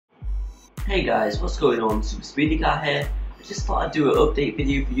Hey guys, what's going on? Super Speedy Guy here. I just thought I'd do an update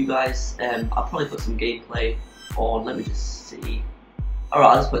video for you guys. I'll probably put some gameplay on. Let me just see. Alright,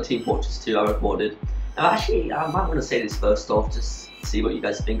 I'll just put Team Fortress 2 I recorded. Now actually, I might want to say this first off, just see what you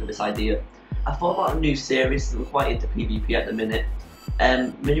guys think of this idea. I thought about a new series. I'm quite into PvP at the minute.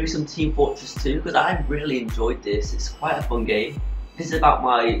 Maybe some Team Fortress 2, because I really enjoyed this. It's quite a fun game. This is about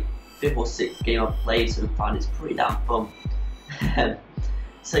my 5th or 6th game I've played so far, and it's pretty damn fun.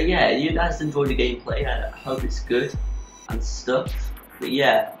 So yeah, you guys enjoy the gameplay, I hope it's good and stuff, but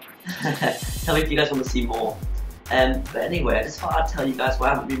yeah, tell me if you guys want to see more. But anyway, I just thought I'd tell you guys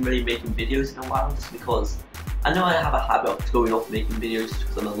why I haven't been really making videos in a while, just because I know I have a habit of going off making videos just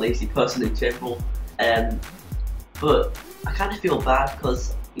because I'm a lazy person in general, but I kind of feel bad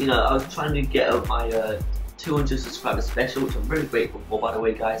because, you know, I was trying to get up my 200 subscriber special, which I'm really grateful for, by the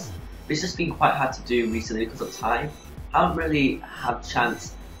way guys, but it's just been quite hard to do recently because of time. I haven't really had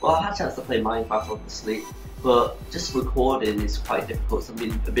chance, well I've had a chance to play Minecraft obviously, but just recording is quite difficult, so I've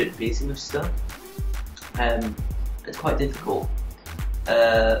been a bit busy with stuff. It's quite difficult.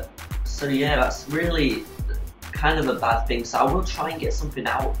 So yeah, that's really kind of a bad thing, so I will try and get something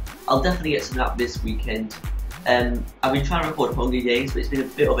out. I'll definitely get something out this weekend. I've been trying to record Hunger Games, but it's been a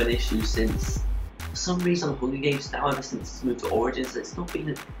bit of an issue since, for some reason, Hunger Games now, ever since it's moved to Origins, it's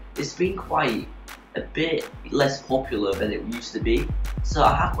been quite a bit less popular than it used to be. So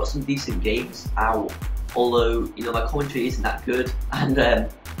I have got some decent games out, although, you know, my commentary isn't that good, and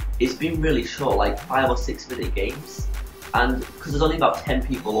it's been really short, like 5 or 6 minute games, and because there's only about 10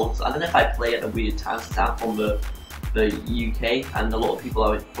 people on, so I don't know if I play at a weird time, since I'm from the UK and a lot of people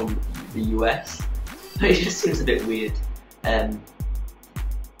are from the US, but it just seems a bit weird.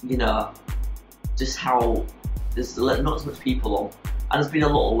 You know, just how there's not as much people on. And there's been a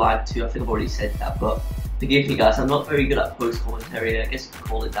lot of lag too, I think I've already said that, but forgive me guys, I'm not very good at post commentary, I guess you could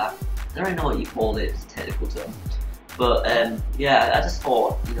call it that. I don't really know what you call it, it's a technical term. But yeah, I just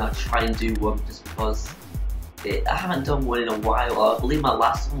thought, you know, I'd try and do one just because I haven't done one in a while. I believe my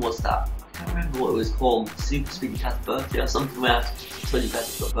last one was that, I can't remember what it was called, Super Speedy Cat's birthday or something, where I told you guys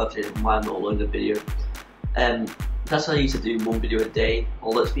it's got birthday and why I'm not uploading a video. That's why I used to do one video a day,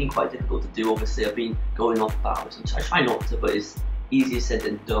 although it's been quite difficult to do obviously. I've been going off about it, I try not to, but it's easier said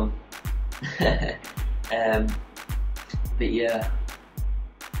than done. But yeah,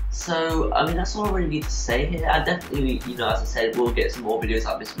 so I mean that's all I really need to say here. I definitely, you know, as I said, we'll get some more videos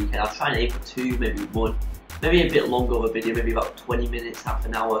out this weekend. I'll try and aim for 2, maybe 1, maybe a bit longer of a video, maybe about 20 minutes, half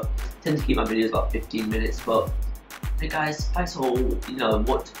an hour. I tend to keep my videos about 15 minutes, but hey guys, thanks for all, you know,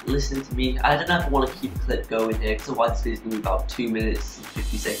 listening to me. I don't know if I want to keep a clip going here, because otherwise this video is going to be about 2 minutes and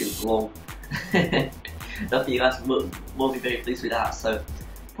 50 seconds long. I think you guys will be very pleased with that, so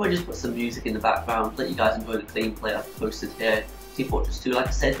probably just put some music in the background, let you guys enjoy the gameplay I've posted here. Team Fortress 2, like I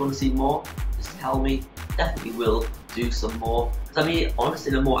said, if you want to see more, just tell me, definitely will do some more. Because I mean,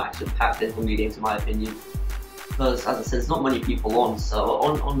 honestly, they're more action-packed than Hunger Games in my opinion. Because as I said, there's not many people on, so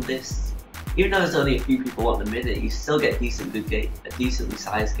on this, even though there's only a few people on the minute, you still get a decently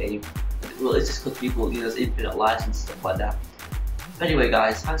sized game. Well, it's just because people, you know, there's infinite lives and stuff like that. But anyway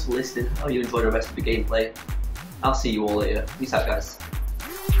guys, thanks for listening, I hope you enjoy the rest of the gameplay. I'll see you all later. Peace out guys.